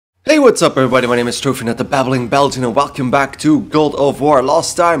Hey, what's up everybody, my name is Trophy, the Babbling Belgian, and welcome back to God of War.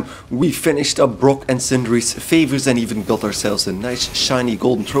 Last time we finished up Brock and Sindri's favors and even got ourselves a nice shiny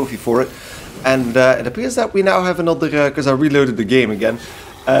golden trophy for it. And it appears that we now have another, because I reloaded the game again,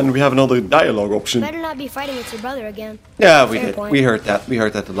 and we have another dialogue option. Better not be fighting with your brother again. Yeah, we did. We heard that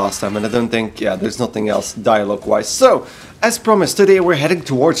the last time, and I don't think, yeah, there's nothing else dialogue-wise. So, as promised, today we're heading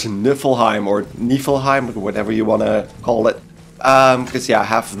towards Niflheim, or Niflheim, or whatever you want to call it. Because yeah,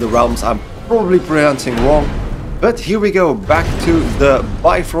 half of the realms I'm probably pronouncing wrong. But here we go, back to the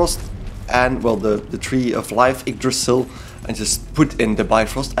Bifrost and, well, the Tree of Life, Yggdrasil. And just put in the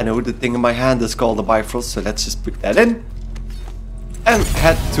Bifrost. I know the thing in my hand is called the Bifrost, so let's just put that in. And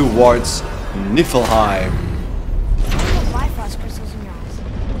head towards Niflheim. Bifrost crystals in your eyes.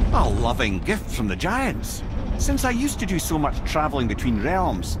 A loving gift from the giants. Since I used to do so much traveling between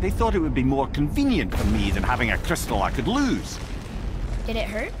realms, they thought it would be more convenient for me than having a crystal I could lose. Did it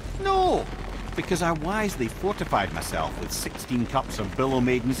hurt? No, because I wisely fortified myself with 16 cups of Billow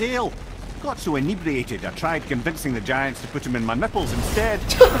Maiden's Ale. Got so inebriated, I tried convincing the giants to put them in my nipples instead.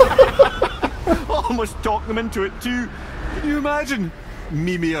 Almost talked them into it too. Can you imagine?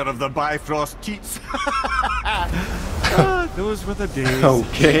 Mimir of the Bifrost teats. Those were the days.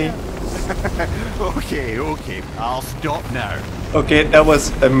 Okay. Okay, I'll stop now. Okay, that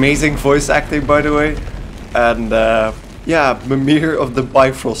was amazing voice acting, by the way. And yeah, Mimir of the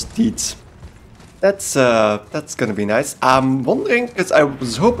Bifrost teats. That's gonna be nice. I'm wondering, because I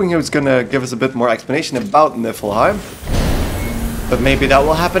was hoping he was gonna give us a bit more explanation about Niflheim. But maybe that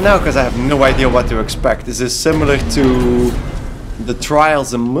will happen now, because I have no idea what to expect. Is this similar to the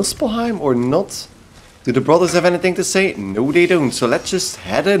trials in Muspelheim or not? Do the brothers have anything to say? No, they don't. So let's just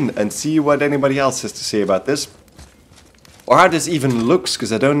head in and see what anybody else has to say about this. Or how this even looks,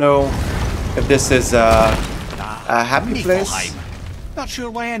 because I don't know if this is a happy place. Niflheim. Not sure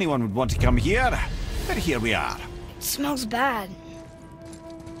why anyone would want to come here, but here we are. It smells bad.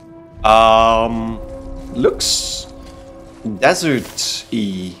 Looks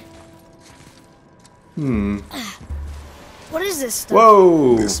desert-y. What is this stuff?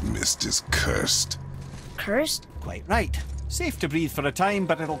 Whoa! This mist is cursed. Cursed? Quite right. Safe to breathe for a time,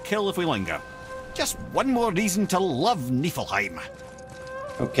 but it'll kill if we linger. Just one more reason to love Niflheim.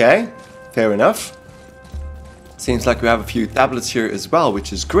 Okay, fair enough. Seems like we have a few tablets here as well,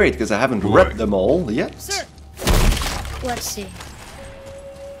 which is great, because I haven't read them all yet. Sir. Let's see.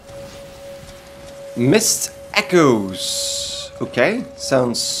 Mist Echoes. Okay,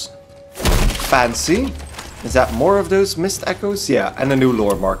 sounds fancy. Is that more of those mist echoes? Yeah, and a new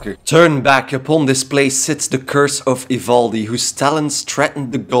lore marker. Turn back, upon this place sits the curse of Ivaldi, whose talents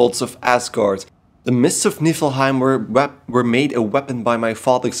threatened the gods of Asgard. The mists of Niflheim were made a weapon by my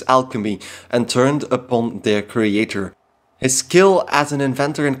father's alchemy and turned upon their creator. His skill as an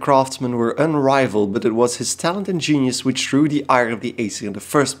inventor and craftsman were unrivaled, but it was his talent and genius which drew the ire of the Aesir in the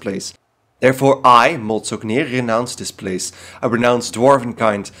first place. Therefore I, Moltsoknir, renounce this place. I renounce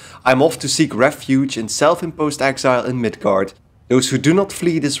dwarvenkind. I am off to seek refuge in self-imposed exile in Midgard. Those who do not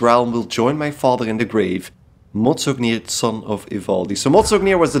flee this realm will join my father in the grave. Moltsoknir, son of Ivaldi. So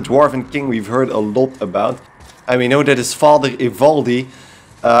Moltsoknir was the dwarven king we've heard a lot about. And we know that his father, Ivaldi,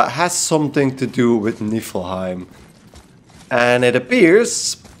 has something to do with Niflheim. And it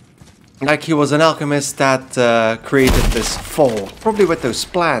appears like he was an alchemist that created this fog. Probably with those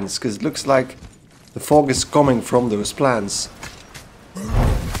plants, because it looks like the fog is coming from those plants.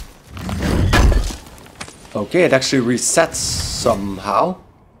 Okay, it actually resets somehow.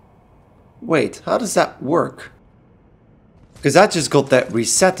 Wait, how does that work? Because I just got that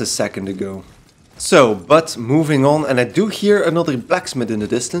reset a second ago. So, but moving on, and I do hear another blacksmith in the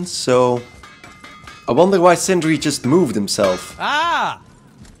distance, so I wonder why Sindri just moved himself. Ah!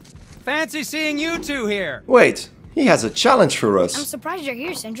 Fancy seeing you two here! Wait, he has a challenge for us. I'm surprised you're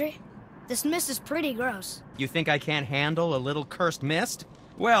here, Sindri. This mist is pretty gross. You think I can't handle a little cursed mist?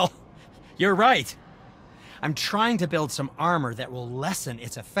 Well, you're right. I'm trying to build some armor that will lessen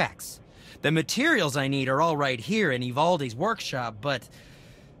its effects. The materials I need are all right here in Ivaldi's workshop, but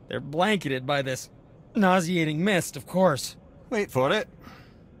they're blanketed by this nauseating mist, of course. Wait for it.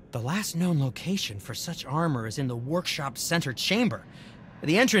 The last known location for such armor is in the workshop's center chamber.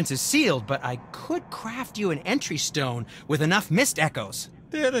 The entrance is sealed, but I could craft you an entry stone with enough mist echoes.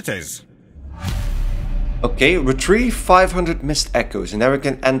 There it is. Okay, retrieve 500 mist echoes, and now we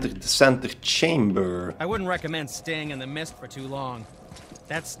can enter the center chamber. I wouldn't recommend staying in the mist for too long.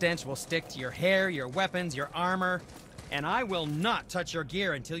 That stench will stick to your hair, your weapons, your armor, and I will not touch your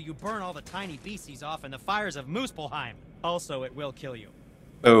gear until you burn all the tiny beasties off in the fires of Muspelheim. Also, it will kill you.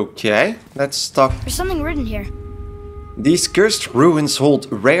 Okay, let's talk. There's something written here. These cursed ruins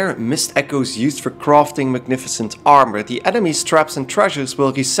hold rare mist echoes used for crafting magnificent armor. The enemy's traps and treasures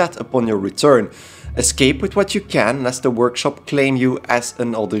will reset upon your return. Escape with what you can, lest the workshop claim you as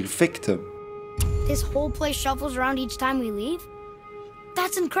another victim. This whole place shuffles around each time we leave?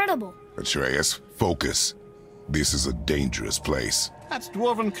 That's incredible. Atreus, focus. This is a dangerous place. That's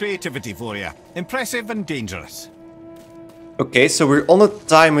dwarven creativity for you. Impressive and dangerous. Okay, so we're on a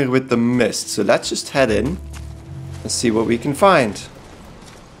timer with the mist, so let's just head in and see what we can find.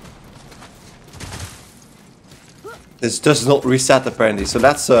 This does not reset apparently, so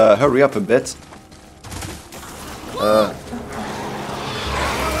let's hurry up a bit.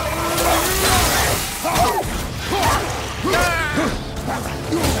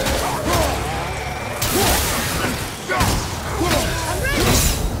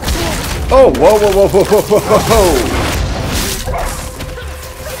 Oh, whoa, whoa, whoa, whoa, whoa, whoa, whoa.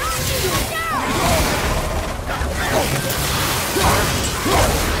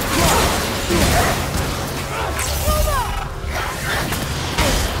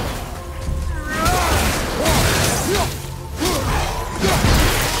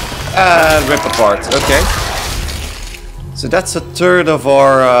 And rip apart, okay. So that's a third of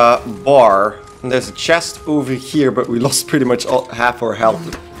our bar. And there's a chest over here, but we lost pretty much half our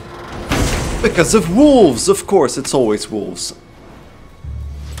health. Because of wolves, of course, it's always wolves.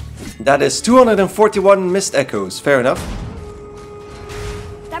 That is 241 mist echoes, fair enough.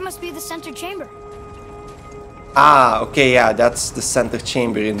 That must be the center chamber. Ah, okay, yeah, that's the center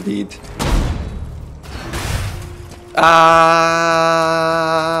chamber indeed. Ah,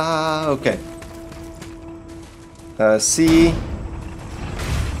 okay. See.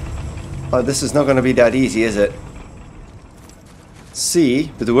 Oh, this is not gonna be that easy, is it?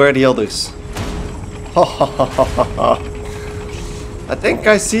 See, but where are the others? Ha ha ha ha ha. I think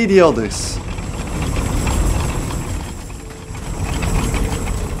I see the others.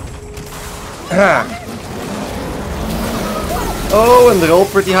 Oh, and they're all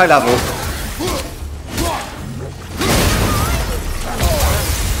pretty high level.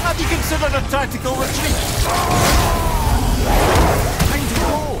 Have you considered a tactical retreat? Time to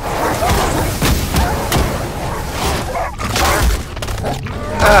go.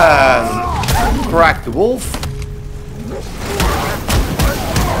 And crack the wolf.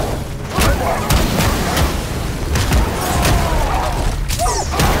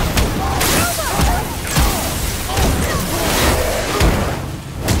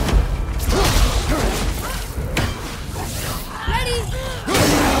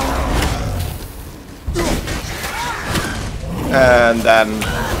 And then,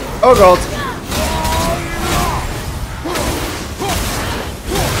 oh god.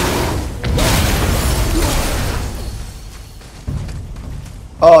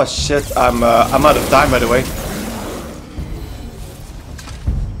 Oh shit, I'm out of time by the way.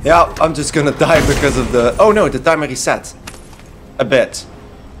 Yeah, I'm just gonna die because of the... Oh no, the timer reset. A bit.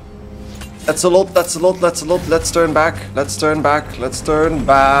 That's a lot, that's a lot, that's a lot. Let's turn back, let's turn back, let's turn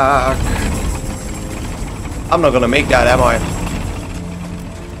back. I'm not gonna make that, am I?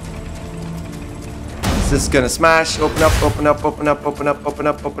 Is this gonna smash? Open up, open up, open up, open up, open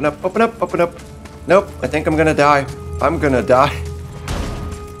up, open up, open up, open up. Nope, I think I'm gonna die. I'm gonna die.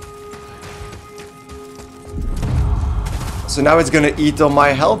 So now it's gonna eat on my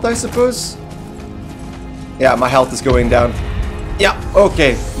health, I suppose? Yeah, my health is going down. Yeah,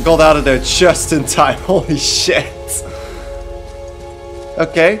 okay. Got out of there just in time. Holy shit.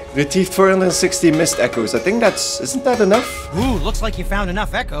 Okay, retrieved 460 mist echoes. I think that's... Isn't that enough? Ooh, looks like you found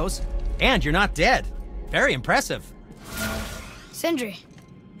enough echoes. And you're not dead. Very impressive. Sindri,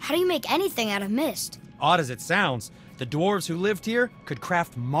 how do you make anything out of mist? Odd as it sounds, the dwarves who lived here could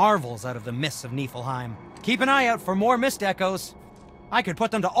craft marvels out of the mists of Niflheim. Keep an eye out for more mist echoes. I could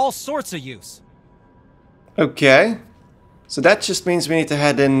put them to all sorts of use. Okay. So that just means we need to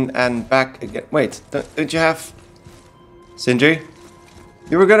head in and back again. Wait, don't you have... Sindri?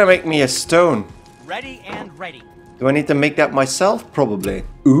 You were gonna make me a stone. Ready and ready. Do I need to make that myself? Probably.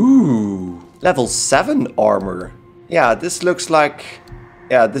 Ooh. Level 7 armor. Yeah, this looks like...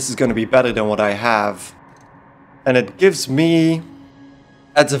 Yeah, this is gonna be better than what I have. And it gives me...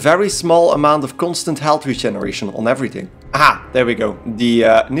 Adds a very small amount of constant health regeneration on everything. Aha, there we go. The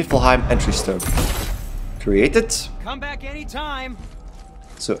Niflheim entry stone. Created. Come back anytime.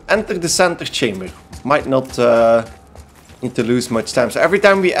 So enter the center chamber. Might not need to lose much time. So every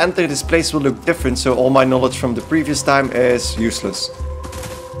time we enter, this place will look different. So all my knowledge from the previous time is useless.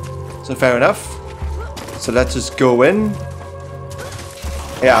 So fair enough. So let's just go in.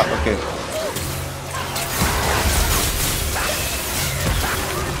 Yeah, okay.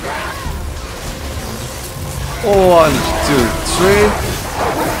 1, 2, 3.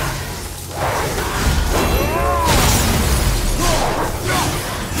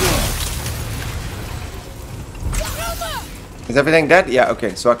 Is everything dead? Yeah,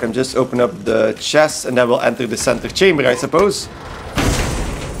 okay, so I can just open up the chest and then we'll enter the center chamber, I suppose.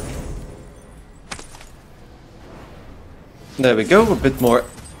 There we go, a bit more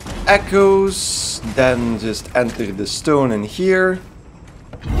echoes. Then just enter the stone in here.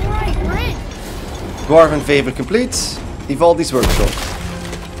 Alright, we're in. Dwarven favor complete. Vivaldi's workshop.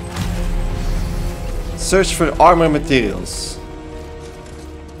 Search for armor materials.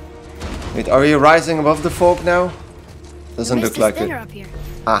 Wait, are we rising above the fog now? Doesn't look like it. Up here.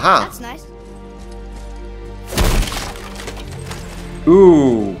 Aha. That's nice.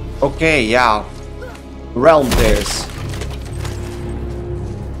 Ooh. Okay, yeah. Realm tears.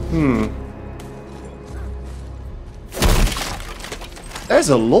 There's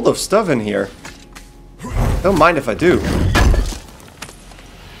a lot of stuff in here. Don't mind if I do.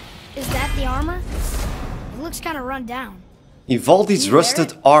 Is that the armor? It looks kind of run down. Vivaldi's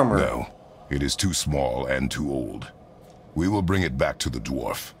rusted armor. No, it is too small and too old. We will bring it back to the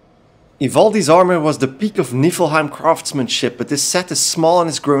dwarf. Vivaldi's armor was the peak of Niflheim craftsmanship, but this set is small and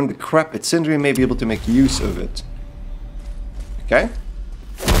is growing decrepit. Sindri may be able to make use of it. Okay.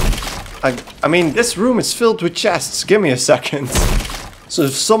 I mean, this room is filled with chests. Give me a second. So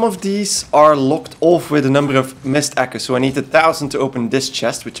some of these are locked off with a number of mist echoes. So I need 1,000 to open this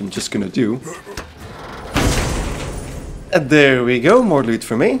chest, which I'm just gonna do. And there we go, more loot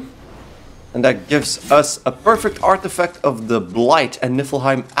for me. And that gives us a perfect artifact of the Blight and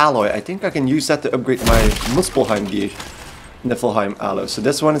Niflheim alloy. I think I can use that to upgrade my Muspelheim gear. Niflheim alloy. So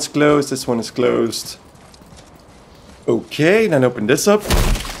this one is closed, this one is closed. Okay, then open this up.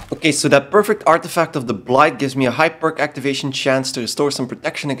 Okay, so that perfect artifact of the Blight gives me a high perk activation chance to restore some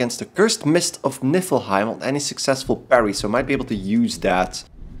protection against the cursed mist of Niflheim on any successful parry. So I might be able to use that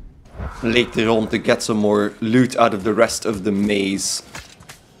later on to get some more loot out of the rest of the maze.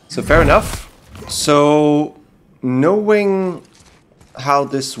 So fair enough. So knowing how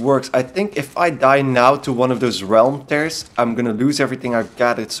this works, I think if I die now to one of those realm tears, I'm gonna lose everything I've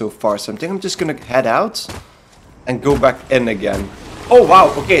gathered so far. So I think I'm just gonna head out and go back in again. Oh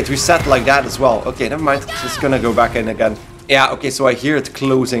wow, okay, it reset like that as well. Okay, never mind, just gonna go back in again. Yeah, okay, so I hear it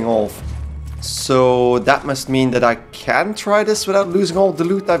closing off. So that must mean that I can try this without losing all the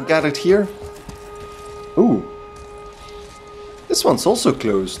loot I've gathered here. Ooh. This one's also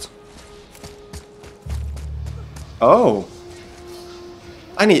closed. Oh.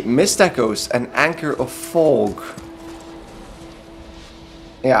 I need mist echoes and anchor of fog.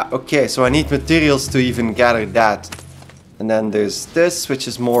 Yeah, okay, so I need materials to even gather that. And then there's this, which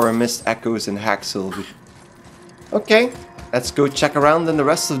is more mist echoes and hack silver. Okay, let's go check around in the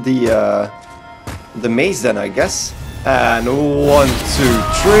rest of the maze then, I guess. And 1, 2,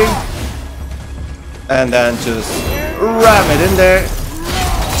 3. And then just ram it in there.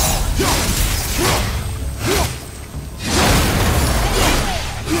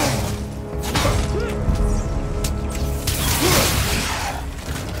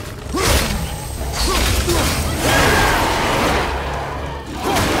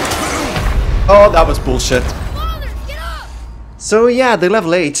 Oh, that was bullshit. So yeah, they're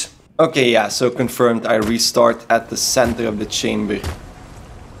level 8. Okay, yeah, so confirmed I restart at the center of the chamber.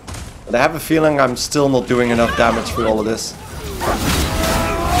 But I have a feeling I'm still not doing enough damage for all of this.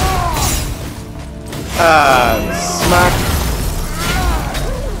 And smack.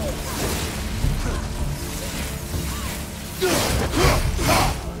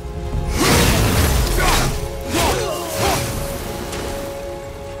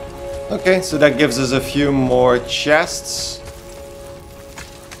 Okay, so that gives us a few more chests.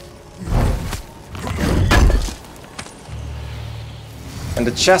 And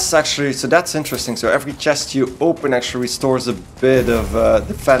the chests actually, so that's interesting. So every chest you open actually restores a bit of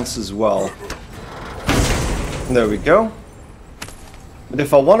defense as well. There we go. But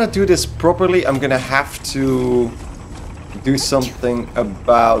if I want to do this properly, I'm gonna have to do something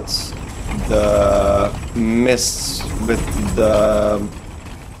about the mists with the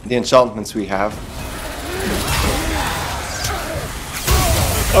enchantments we have.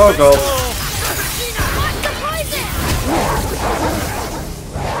 Oh god.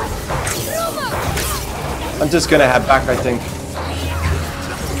 I'm just gonna head back, I think.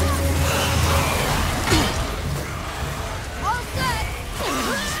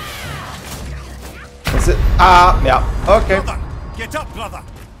 Is it? Ah, yeah. Okay. Get up, brother.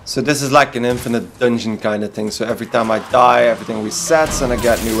 So this is like an infinite dungeon kind of thing. So every time I die, everything resets and I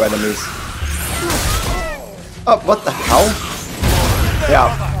get new enemies. Oh, what the hell?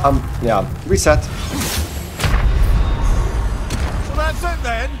 Yeah, reset. That's it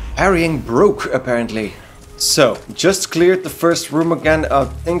then. Parrying broke, apparently. So, just cleared the first room again. I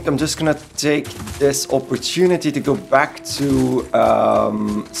think I'm just gonna take this opportunity to go back to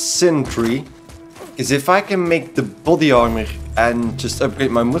Sindri. Because if I can make the body armor and just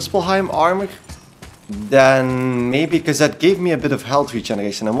upgrade my Muspelheim armor, then maybe, because that gave me a bit of health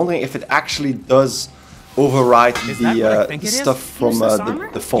regeneration. I'm wondering if it actually does override the stuff from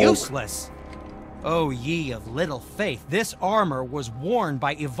the fog. Useless. Oh, ye of little faith, this armor was worn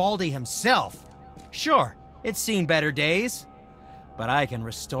by Ivaldi himself. Sure, it's seen better days, but I can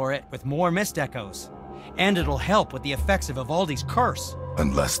restore it with more mist echoes. And it'll help with the effects of Ivaldi's curse.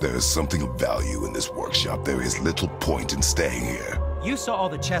 Unless there is something of value in this workshop, there is little point in staying here. You saw all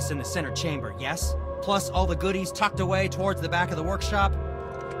the chests in the center chamber, yes? Plus all the goodies tucked away towards the back of the workshop?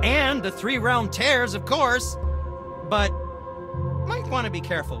 And the 3 round tears, of course. But might want to be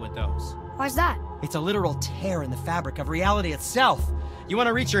careful with those. Why's that? It's a literal tear in the fabric of reality itself. You want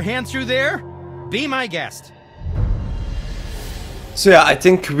to reach your hand through there? Be my guest. So yeah, I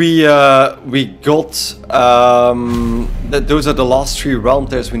think we got those are the last 3 realm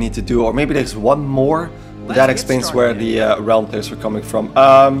tears we need to do, or maybe there's one more. That explains where the realm tears were coming from.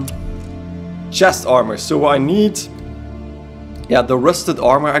 Chest armor. So I need, yeah, the rusted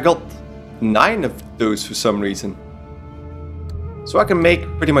armor. I got 9 of those for some reason. So I can make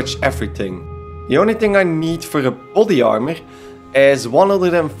pretty much everything. The only thing I need for a body armor is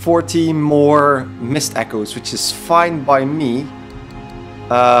 140 more mist echoes, which is fine by me.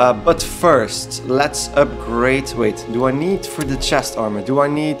 But first, let's upgrade. Wait, do I need for the chest armor? I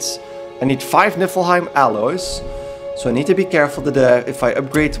need 5 Niflheim alloys. So I need to be careful that if I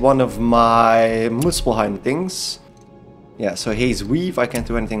upgrade one of my Muspelheim things. Yeah, so Haze Weave, I can't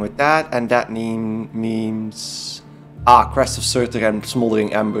do anything with that. And that means... Crest of Surtur and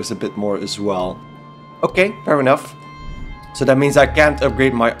Smoldering Embers a bit more as well. Okay, fair enough. So that means I can't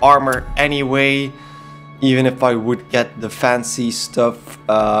upgrade my armor anyway. Even if I would get the fancy stuff.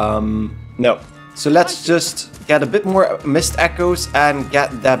 No. So let's just get a bit more mist echoes and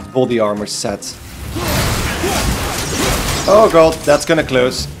get that body armor set. Oh god, that's gonna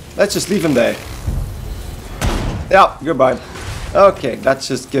close. Let's just leave him there. Yeah, goodbye. Okay, that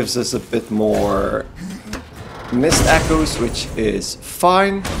just gives us a bit more mist echoes, which is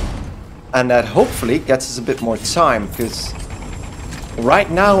fine. And that hopefully gets us a bit more time, because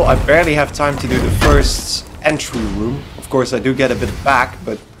right now I barely have time to do the first entry room. Of course I do get a bit back,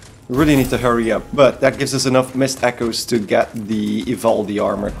 but we really need to hurry up. But that gives us enough mist echoes to get the Ivaldi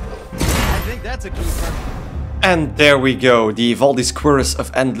armor. I think that's a keeper. And there we go, the Ivaldi's Cuirass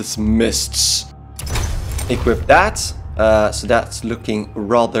of Endless Mists. Equip that, so that's looking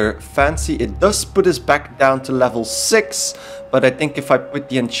rather fancy. It does put us back down to level 6, but I think if I put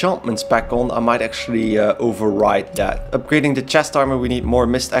the enchantments back on, I might actually override that. Upgrading the chest armor, we need more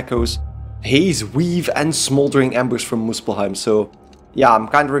mist echoes, Haze Weave and Smoldering Embers from Muspelheim. So yeah, I'm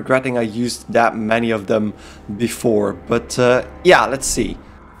kind of regretting I used that many of them before, but yeah, let's see.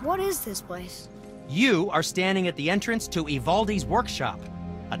 What is this place? You are standing at the entrance to Ivaldi's workshop,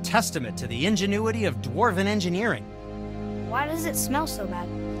 a testament to the ingenuity of dwarven engineering. Why does it smell so bad?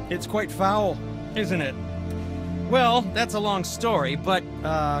 It's quite foul, isn't it? Well, that's a long story, but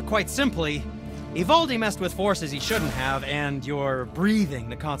quite simply, Ivaldi messed with forces he shouldn't have, and you're breathing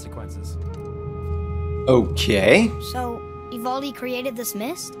the consequences. Okay. So, Ivaldi created this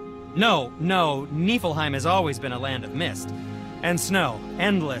mist? No, Niflheim has always been a land of mist. And snow,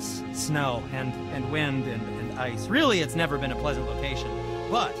 endless snow, and wind and ice. Really, it's never been a pleasant location.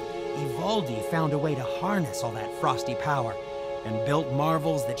 But Ivaldi found a way to harness all that frosty power, and built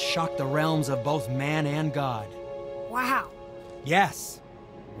marvels that shocked the realms of both man and god. Wow. Yes.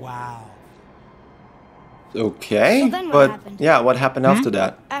 Wow. Okay, So then what but happened? yeah, what happened after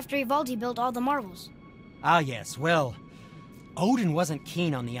that? After Ivaldi built all the marvels. Ah yes, well, Odin wasn't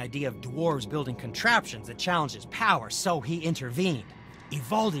keen on the idea of dwarves building contraptions that challenged his power, so he intervened.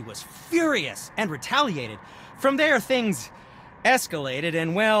 Ivaldi was furious and retaliated. From there, things escalated,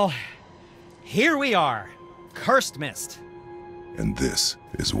 and well, here we are. Cursed mist. And this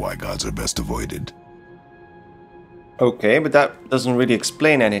is why gods are best avoided. Okay, but that doesn't really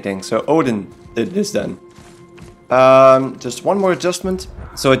explain anything. So Odin did this then. Just one more adjustment.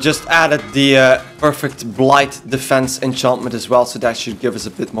 So I just added the perfect blight defense enchantment as well, so that should give us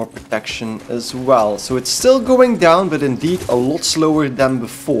a bit more protection as well. So it's still going down, but indeed a lot slower than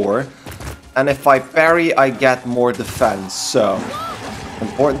before. And if I parry, I get more defense, so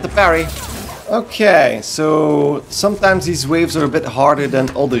important to parry. Okay, so sometimes these waves are a bit harder than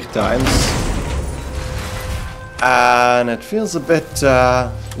other times. And it feels a bit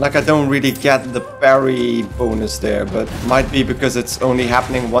like I don't really get the parry bonus there, but might be because it's only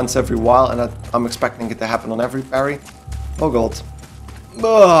happening once every while and I'm expecting it to happen on every parry. Oh god.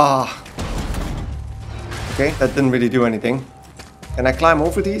 Ugh. Okay, that didn't really do anything. Can I climb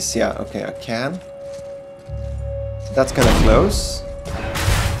over these? Yeah, okay, I can. So that's kind of close.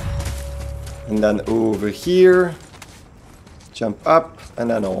 And then over here. Jump up and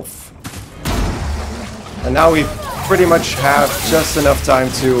then off. And now we pretty much have just enough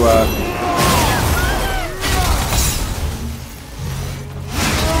time to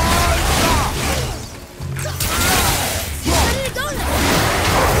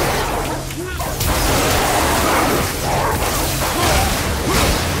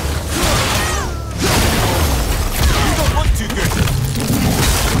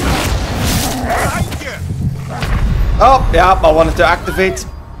Oh, yeah, I wanted to activate.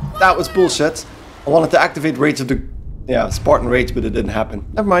 That was bullshit. I wanted to activate Rage of the... Yeah, Spartan Rage, but it didn't happen.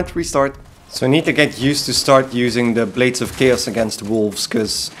 Never mind, restart. So I need to get used to start using the Blades of Chaos against wolves,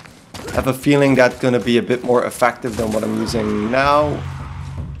 because I have a feeling that's gonna be a bit more effective than what I'm using now.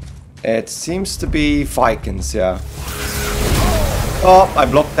 It seems to be Vikings, yeah. Oh, I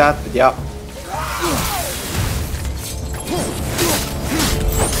blocked that, but yeah.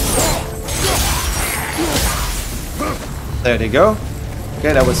 There they go.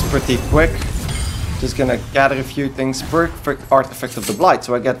 Okay, that was pretty quick. Just gonna gather a few things. Perfect artifact of the blight.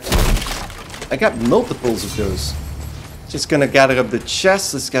 So I got multiples of those. Just gonna gather up the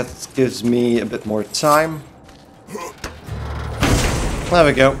chest. This gives me a bit more time. There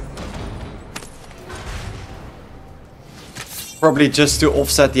we go. Probably just to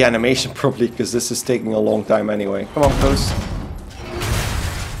offset the animation, probably, because this is taking a long time anyway. Come on, close.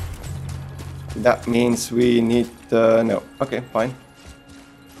 That means we need no. Okay, fine.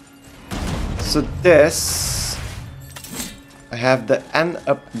 So this, I have the N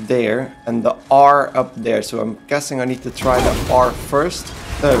up there and the R up there. So I'm guessing I need to try the R first.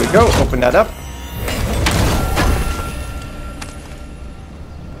 There we go, open that up.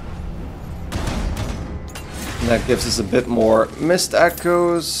 And that gives us a bit more mist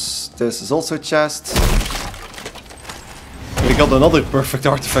echoes. This is also chest. We got another perfect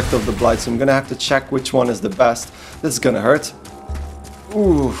artifact of the blight, so I'm gonna have to check which one is the best. This is gonna hurt.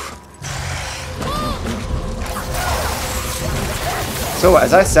 Ooh. So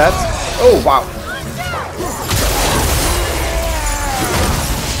as I said, oh wow.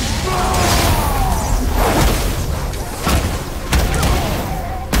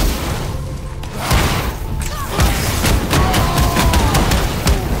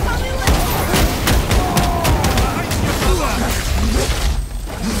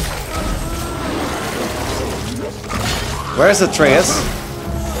 Where's Atreus?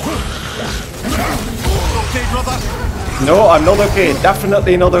 Okay, brother. No, I'm not okay.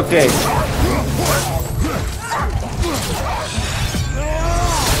 Definitely not okay.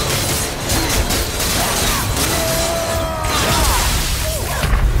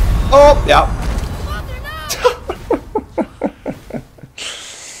 Oh, yeah.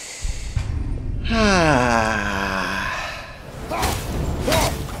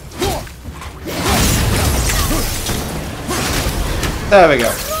 There we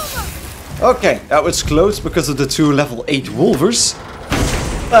go. Okay, that was close because of the two level 8 wolvers.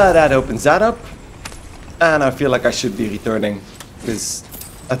 But that opens that up. And I feel like I should be returning. Because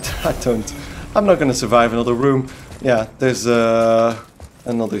I'm not gonna survive another room. Yeah, there's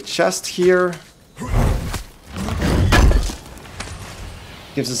another chest here.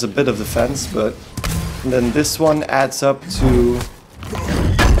 Gives us a bit of defense, but then this one adds up to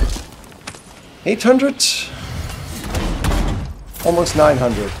 800? Almost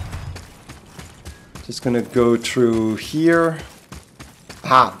 900. Just gonna go through here.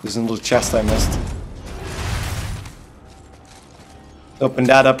 Ah, there's a little chest I missed. Open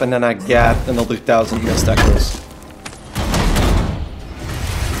that up and then I get another 1000 mist echoes.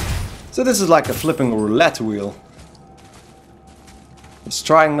 So this is like a flipping roulette wheel. Just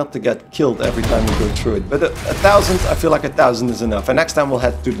trying not to get killed every time we go through it. But 1000, I feel like 1000 is enough. And next time we'll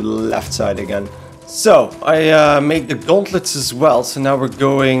head to the left side again. So, I made the gauntlets as well, so now we're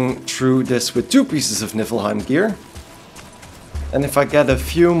going through this with 2 pieces of Niflheim gear. And if I get a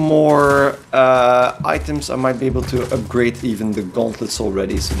few more items, I might be able to upgrade even the gauntlets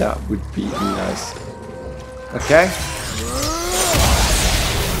already, so that would be nice. Okay.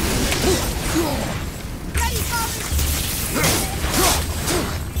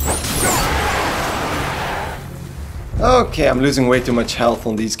 Okay, I'm losing way too much health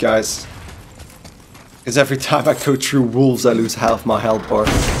on these guys. Because every time I go through wolves, I lose half my health bar.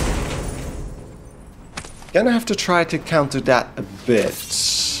 Gonna have to try to counter that a bit.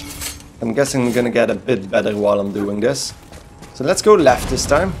 I'm guessing I'm gonna get a bit better while I'm doing this. So let's go left this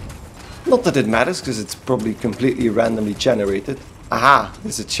time. Not that it matters, because it's probably completely randomly generated. Aha,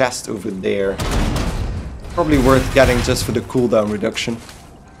 there's a chest over there. Probably worth getting just for the cooldown reduction.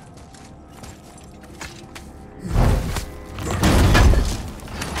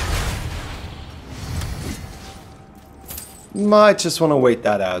 Might just want to wait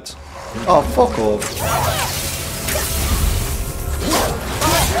that out. Oh, fuck off.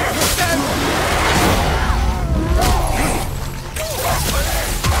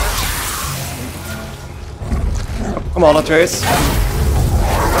 Come on, Atreus.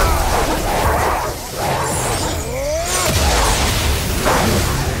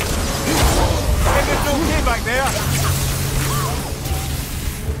 Back there.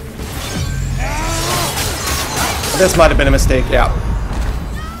 This might have been a mistake, yeah.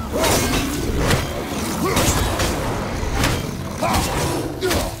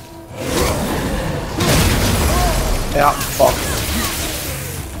 Yeah, fuck.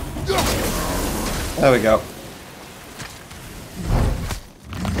 There we go.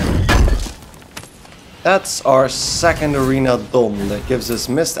 That's our second arena done. That gives us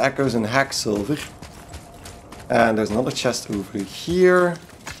Mist Echoes and Hack Silver. And there's another chest over here.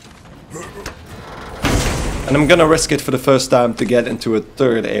 And I'm gonna risk it for the first time to get into a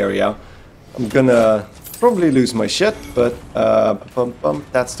third area. I'm gonna probably lose my shit, but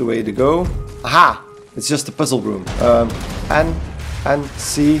that's the way to go. Aha! It's just a puzzle room. N,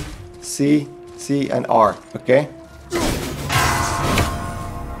 C, C, C, and R. Okay.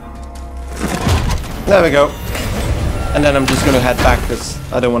 There we go. And then I'm just gonna head back because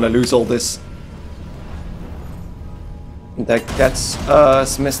I don't want to lose all this. That gets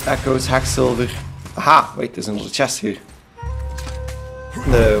us Mist Echoes, Hack Silver. Aha! Wait, there's another chest here.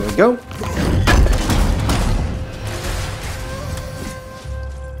 There we go.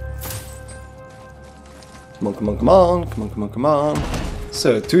 Come on, come on, come on, come on, come on, come on.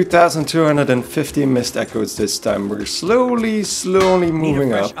 So, 2,250 Mist Echoes this time. We're slowly moving Need a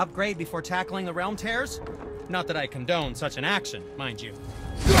fresh up. upgrade before tackling the realm tears? Not that I condone such an action, mind you.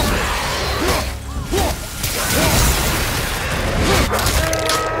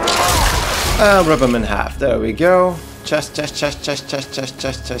 I'll rip them in half. There we go. Chest, chest, chest, chest, chest, chest,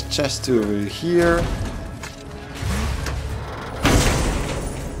 chest, chest, chest over here.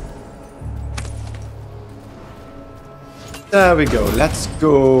 There we go. Let's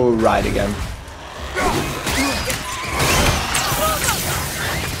go right again.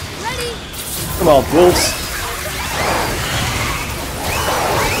 Come on, wolves.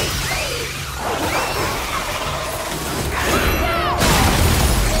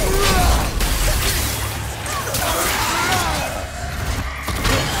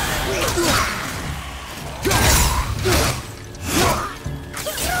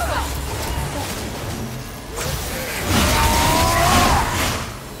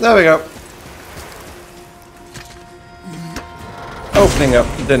 There we go. Opening up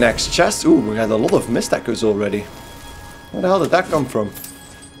the next chest. Ooh, we had a lot of Mist Echoes already. Where the hell did that come from?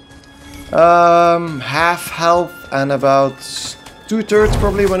 Half health and about 2/3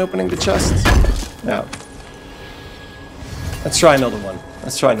 probably when opening the chest. Yeah. Let's try another one.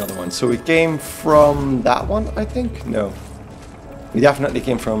 Let's try another one. So we came from that one, I think? No. We definitely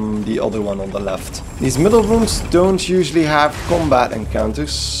came from the other one on the left. These middle rooms don't usually have combat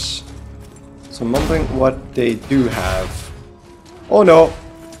encounters. So I'm wondering what they do have. Oh no!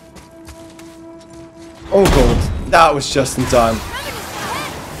 Oh god, that was just in time.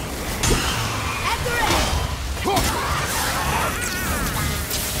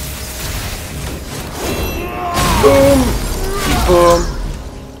 Boom! Boom!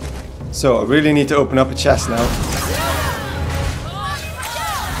 So I really need to open up a chest now.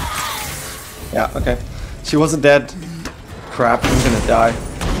 Yeah, okay. She wasn't dead. Crap, I'm gonna die.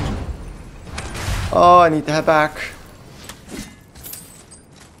 Oh, I need to head back.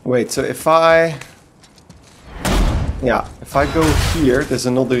 Wait, so if I... Yeah, if I go here, there's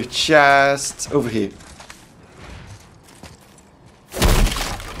another chest over here.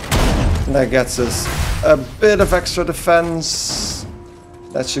 And that gets us a bit of extra defense.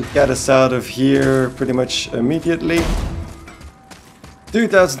 That should get us out of here pretty much immediately.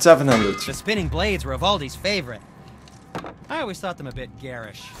 2,700. The spinning blades were Evaldi's favorite. I always thought them a bit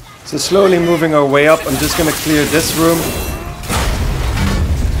garish. So slowly moving our way up, I'm just gonna clear this room.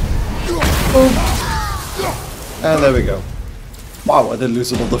 Boom. And there we go. Wow, I did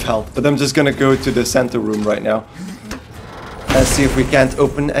lose a lot of health. But I'm just gonna go to the center room right now. And see if we can't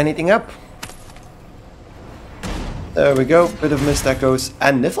open anything up. There we go, bit of Mist Echoes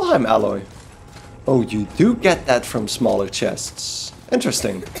and Niflheim alloy. Oh, you do get that from smaller chests.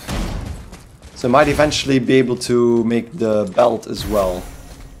 Interesting. So I might eventually be able to make the belt as well.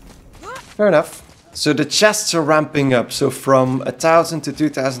 Fair enough. So the chests are ramping up. So from 1,000 to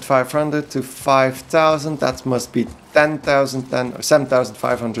 2,500 to 5,000. That must be 10,000 then, or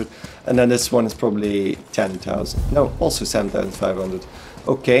 7,500. And then this one is probably 10,000. No, also 7,500.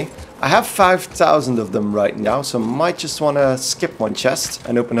 Okay. I have 5,000 of them right now. So I might just want to skip one chest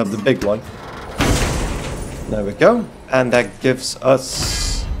and open up the big one. There we go. And that gives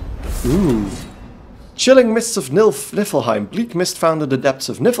us... Ooh. Chilling Mists of Niflheim. Bleak mist found in the depths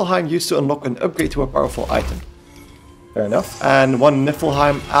of Niflheim, used to unlock an upgrade to a powerful item. Fair enough. And one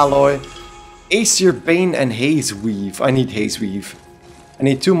Niflheim alloy. Aesir Bane and Haze Weave. I need Haze Weave. I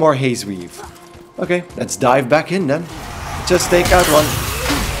need 2 more Haze Weave. Okay, let's dive back in then. Just take out one.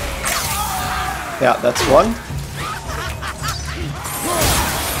 Yeah, that's one.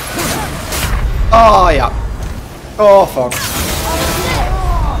 Oh, yeah. Oh, fuck.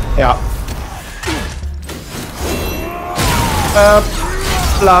 Yeah.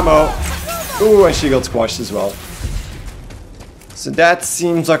 Blammo. Ooh, and she got squashed as well. So that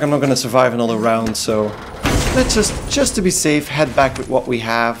seems like I'm not gonna survive another round, so let's just to be safe, head back with what we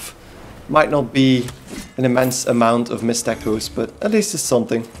have. Might not be an immense amount of mist echoes, but at least it's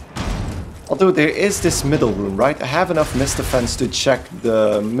something. Although there is this middle room, right? I have enough mist defense to check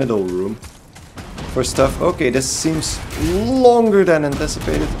the middle room for stuff. Okay, this seems longer than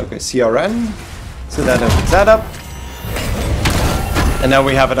anticipated. Okay, CRN. So that opens that up. And now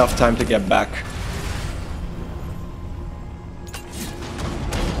we have enough time to get back.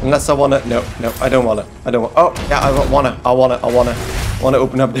 Unless I wanna... No, I don't wanna. Oh, yeah, I wanna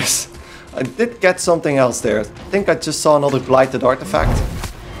open up this. I did get something else there. I think I just saw another blighted artifact.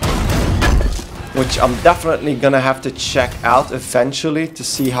 Which I'm definitely gonna have to check out eventually to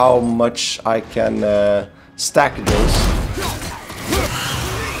see how much I can stack those.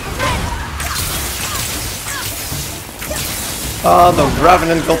 Oh, the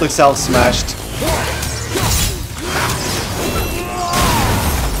Revenant got herself smashed.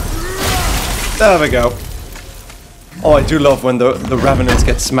 There we go. Oh, I do love when the Revenants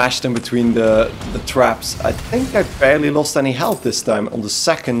get smashed in between the traps. I think I barely lost any health this time on the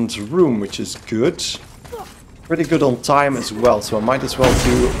second room, which is good. Pretty good on time as well, so I might as well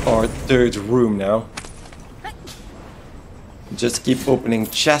do our third room now. Just keep opening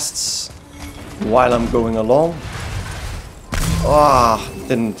chests while I'm going along. Ah, oh,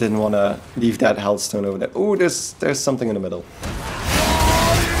 didn't want to leave that healthstone over there. Ooh, there's something in the middle.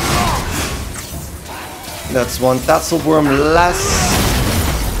 That's one Tasselworm less.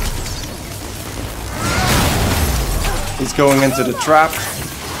 He's going into the trap.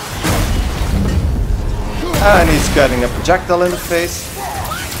 And he's getting a projectile in the face.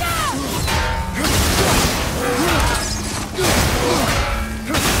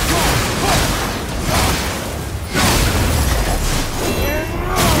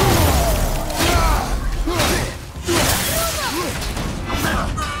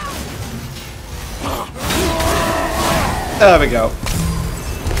 There we go.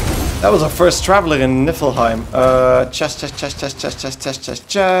 That was our first traveler in Niflheim.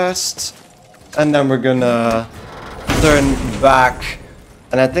 Chest. And then we're gonna turn back.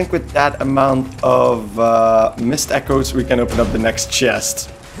 And I think with that amount of mist echoes, we can open up the next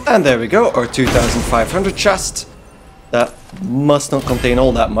chest. And there we go, our 2,500 chest. That must not contain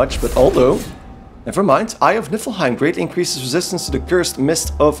all that much, but although... Never mind. Eye of Niflheim greatly increases resistance to the cursed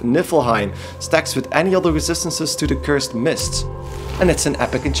mist of Niflheim. Stacks with any other resistances to the cursed mist. And it's an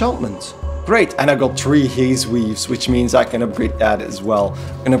epic enchantment. Great, and I got 3 Haze Weaves, which means I can upgrade that as well.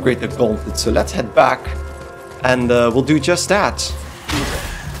 I can upgrade the gauntlet, so let's head back. And we'll do just that.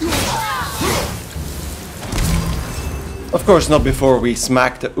 Of course, not before we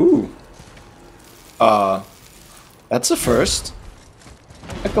smack the... Ooh. That's a first.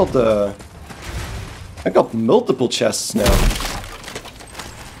 I got multiple chests now.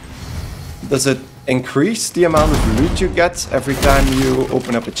 Does it increase the amount of loot you get every time you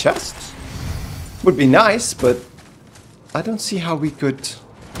open up a chest? Would be nice, but I don't see how we could...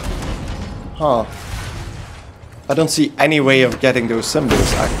 Huh. I don't see any way of getting those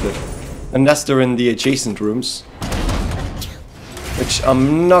symbols active. Unless they're in the adjacent rooms. Which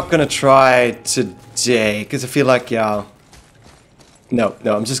I'm not gonna try today, because I feel like, yeah... No,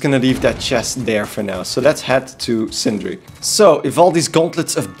 I'm just gonna leave that chest there for now. So let's head to Sindri. So, Ivaldi's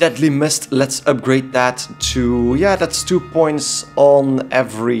Gauntlets of Deadly Mist, let's upgrade that to... Yeah, that's 2 points on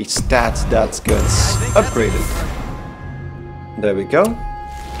every stat that gets upgraded. There we go.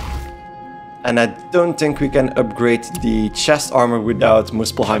 And I don't think we can upgrade the chest armor without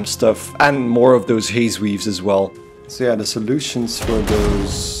Muspelheim stuff and more of those haze weaves as well. So yeah, the solutions for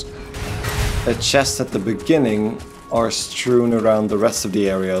those chests at the beginning are strewn around the rest of the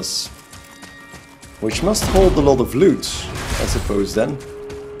areas. Which must hold a lot of loot, I suppose then.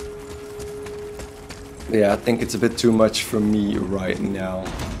 Yeah, I think it's a bit too much for me right now.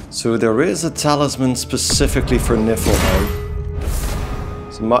 So there is a talisman specifically for Niflheim.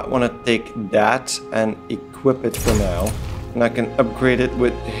 So I might want to take that and equip it for now. And I can upgrade it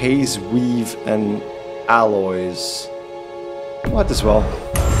with haze weave and alloys. Might as well.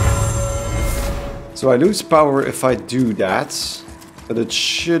 So I lose power if I do that. But it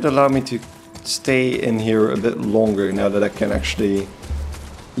should allow me to stay in here a bit longer now that I can actually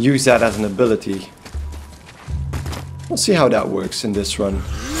use that as an ability. We'll see how that works in this run.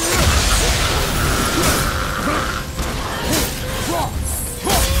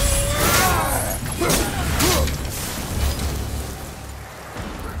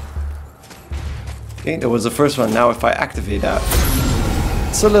 Okay, that was the first one. Now if I activate that,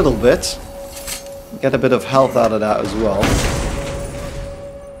 it's a little bit. Get a bit of health out of that as well.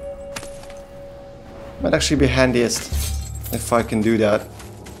 Might actually be handiest if I can do that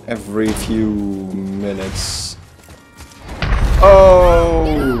every few minutes.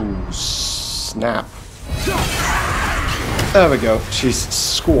 Oh, snap. There we go. She's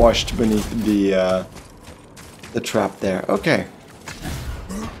squashed beneath the trap there. Okay.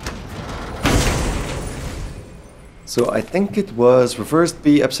 So I think it was reversed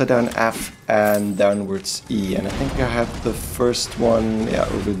B, upside down F, and downwards E. And I think I have the first one, yeah,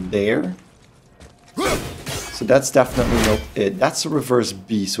 over there. So that's definitely not it. That's a reverse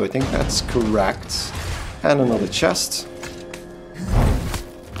B, so I think that's correct. And another chest.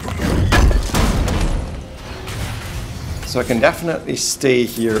 So I can definitely stay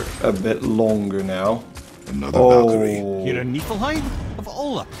here a bit longer now. Another Valkyrie. You're in Niflheim? Of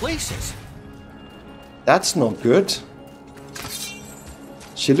all the places. That's not good.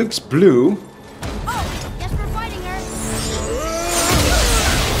 She looks blue. Oh, guess we're fighting her.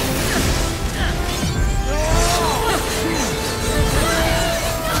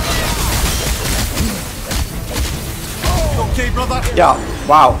 Okay, brother. Yeah,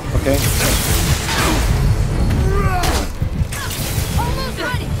 wow, okay. Almost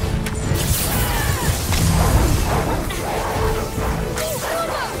ready.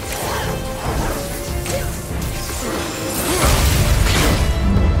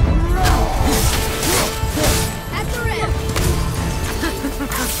 At the rim.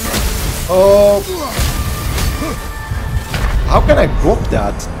 Oh. How can I block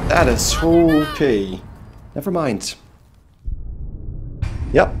that? That is so okay. Never mind.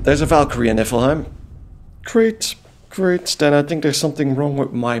 Yep, there's a Valkyrie in Niflheim. Great, great. Then I think there's something wrong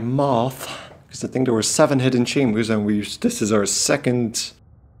with my math. Because I think there were 7 hidden chambers and this is our second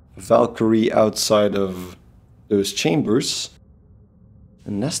Valkyrie outside of those chambers.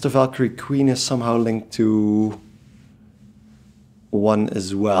 Unless the Valkyrie Queen is somehow linked to one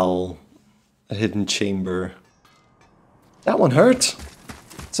as well. A hidden chamber. That one hurt.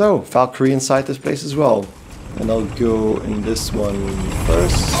 So, Valkyrie inside this place as well. And I'll go in this one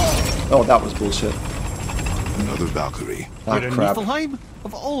first. Oh, that was bullshit. Another Valkyrie. Ah, You're in crap. Niflheim?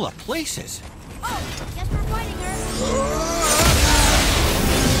 Of all the places. Oh, guess we're fighting her.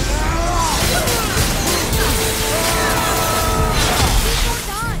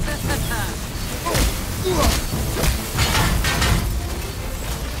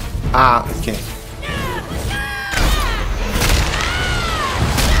 Ah, okay.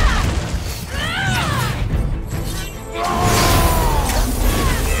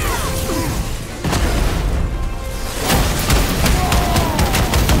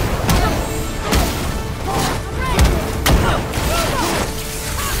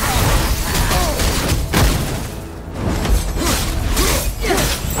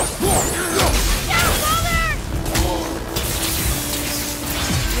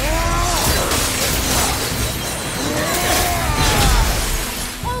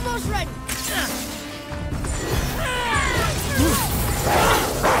 Almost ready.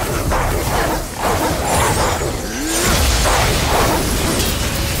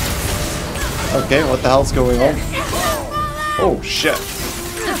 Okay, what the hell's going on? Oh, shit.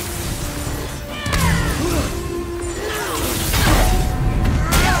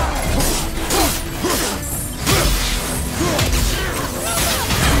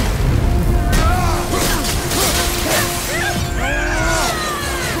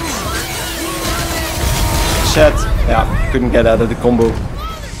 Shit. Yeah, couldn't get out of the combo.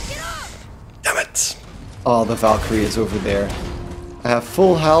 Damn it. Oh, the Valkyrie is over there. I have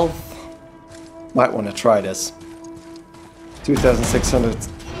full health. Might want to try this. 2,600.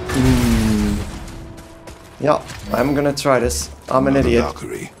 Yeah, I'm gonna try this. I'm an idiot.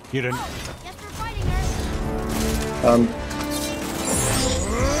 Valkyrie. You didn't. Guess we're fighting her.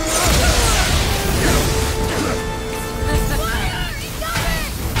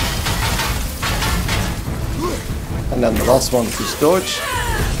 And then the last one to dodge.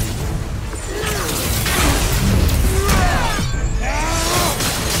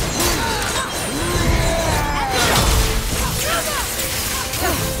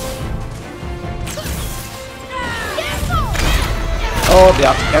 Oh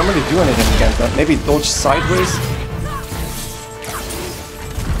yeah, can't really do anything against that. Maybe dodge sideways.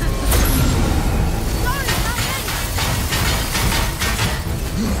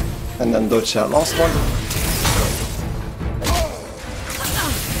 And then dodge that last one.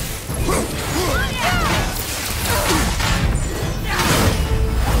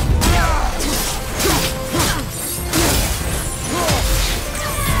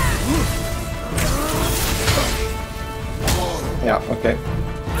 Yeah, okay.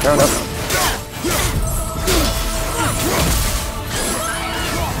 Fair enough.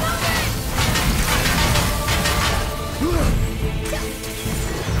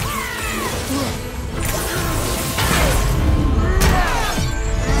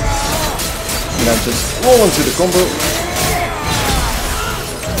 And then just roll into the combo.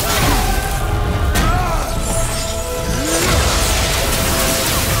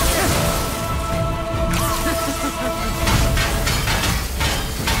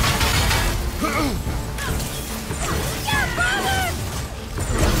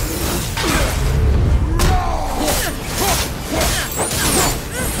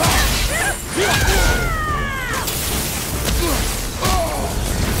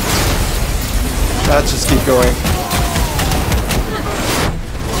 Let's just keep going.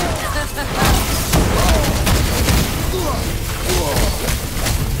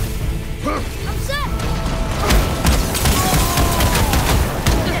 I'm set.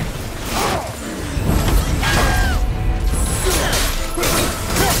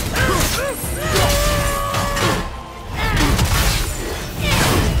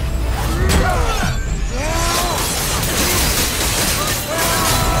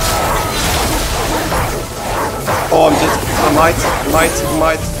 Oh, I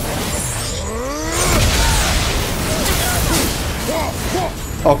might.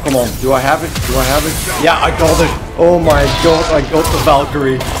 Oh, come on. Do I have it? Yeah, I got it. Oh my god, I got the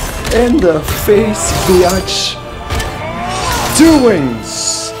Valkyrie. In the face, biatch. 2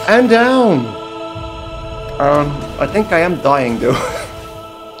 wings. And down. I think I am dying though.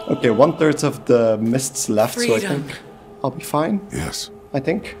 Okay, 1/3 of the mists left, so I think I'll be fine. Yes, I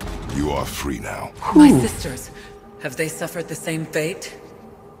think. you are free now. My sisters, have they suffered the same fate?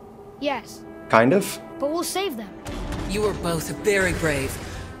 Yes, Kind of. but we'll save them. You are both very brave.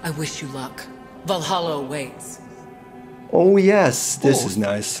 I wish you luck. Valhalla awaits. Oh yes, this is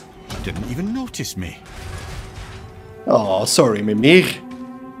nice. Didn't even notice me. Oh, sorry, Mimir.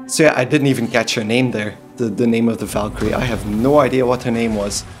 So yeah, I didn't even catch her name there. The name of the Valkyrie. I have no idea what her name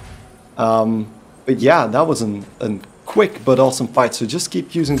was. But yeah, that was a quick but awesome fight. So just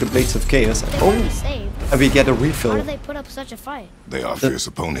keep using the Blades of Chaos. They want to be Oh, saved. and we get a How do refill. they put up such a fight? They are fierce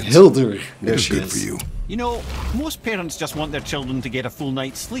opponents. Hildur. It There is she good is. for you. You know, most parents just want their children to get a full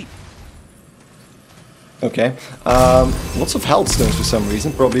night's sleep. Okay. Lots of health stones for some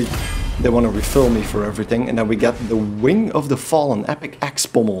reason. Probably they want to refill me for everything. And then we get the Wing of the Fallen, Epic Axe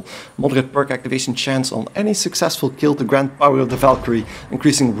Pommel. Moderate perk activation chance on any successful kill to grant power of the Valkyrie,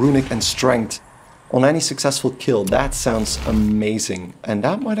 increasing runic and strength. On any successful kill. That sounds amazing. And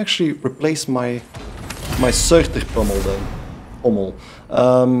that might actually replace my Surter Pommel then. Pommel.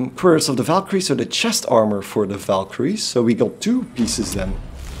 Quirks of the Valkyrie, so the chest armor for the Valkyrie. So we got 2 pieces then.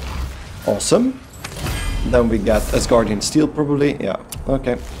 Awesome. Then we get Asgardian Steel probably. Yeah,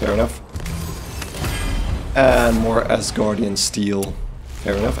 okay, fair enough. And more Asgardian Steel.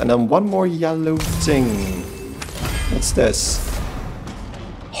 Fair enough. And then one more yellow thing. What's this?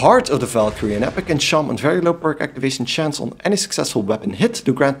 Heart of the Valkyrie, an epic enchantment, very low perk activation chance on any successful weapon hit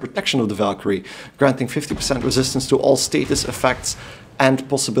to grant protection of the Valkyrie, granting 50% resistance to all status effects and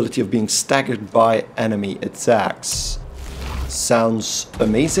possibility of being staggered by enemy attacks. Sounds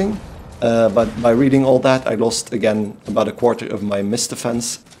amazing. But by reading all that, I lost again about 1/4 of my mist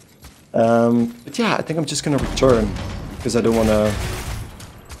defense. But yeah, I think I'm just gonna return because I don't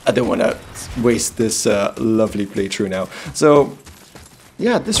wanna waste this lovely playthrough now. So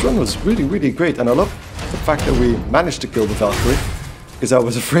yeah, this run was really great, and I love the fact that we managed to kill the Valkyrie because I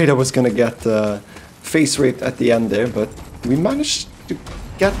was afraid I was gonna get face raped at the end there, but we managed to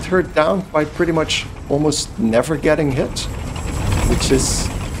get her down by pretty much almost never getting hit, which is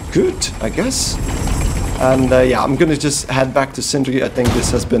good, I guess. And yeah, I'm gonna just head back to Sindri. I think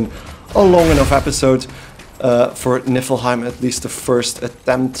this has been a long enough episode for Niflheim, at least the first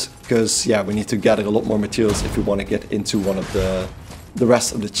attempt, because yeah, we need to gather a lot more materials if we want to get into one of the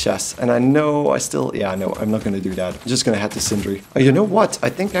rest of the chests. And I know no, I'm not going to do that. I'm just going to head to Sindri. Oh, you know what? I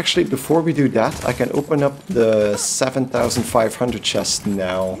think actually before we do that, I can open up the 7,500 chest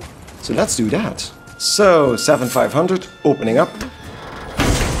now. So let's do that. So 7,500 opening up,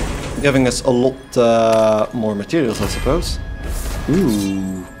 giving us a lot more materials, I suppose.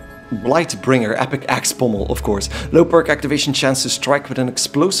 Ooh. Blightbringer, epic axe pommel, of course. Low perk activation, chance to strike with an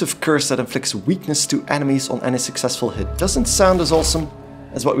explosive curse that inflicts weakness to enemies on any successful hit. Doesn't sound as awesome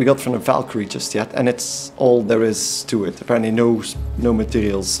as what we got from the Valkyrie just yet, and it's all there is to it. Apparently no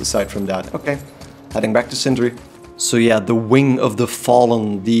materials aside from that. Okay, heading back to Sindri. So yeah, the Wing of the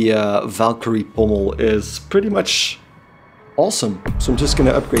Fallen, the Valkyrie pommel, is pretty much awesome. So I'm just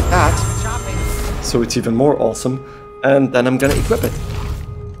gonna upgrade that, so it's even more awesome, and then I'm gonna equip it.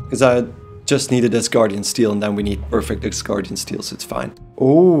 Because I just needed Asgardian Steel, and then we need perfect Asgardian Steel, so it's fine.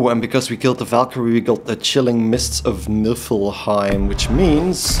 Oh, and because we killed the Valkyrie, we got the Chilling Mists of Niflheim, which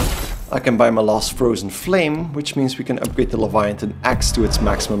means I can buy my last Frozen Flame, which means we can upgrade the Leviathan Axe to its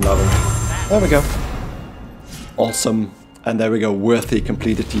maximum level. There we go. Awesome. And there we go, worthy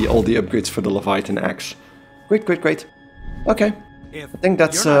completed all the upgrades for the Leviathan Axe. Great, great, great. Okay, I think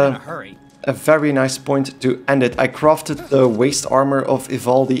that's a very nice point to end it. I crafted the waist armor of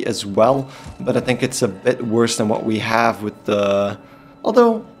Ivaldi as well, but I think it's a bit worse than what we have with the...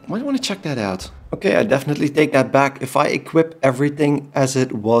 Although, I might want to check that out. Okay, I definitely take that back. If I equip everything as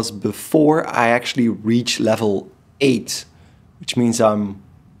it was before, I actually reach level 8, which means I'm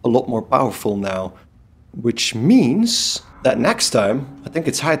a lot more powerful now. Which means that next time, I think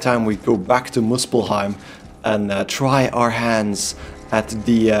it's high time we go back to Muspelheim and try our hands at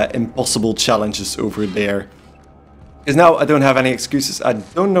the impossible challenges over there. Because now I don't have any excuses. I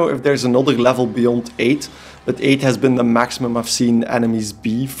don't know if there's another level beyond 8, but 8 has been the maximum I've seen enemies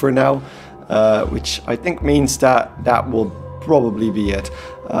be for now, which I think means that that will probably be it.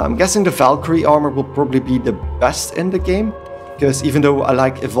 I'm guessing the Valkyrie armor will probably be the best in the game, because even though I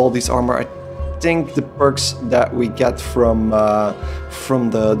like Ivaldi's armor, I think the perks that we get from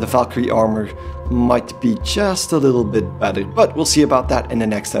the Valkyrie armor might be just a little bit better, but we'll see about that in the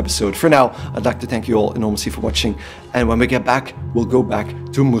next episode. For now, I'd like to thank you all enormously for watching, and when we get back, we'll go back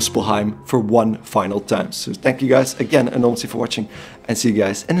to Muspelheim for one final time. So thank you guys again enormously for watching, and see you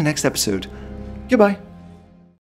guys in the next episode. Goodbye!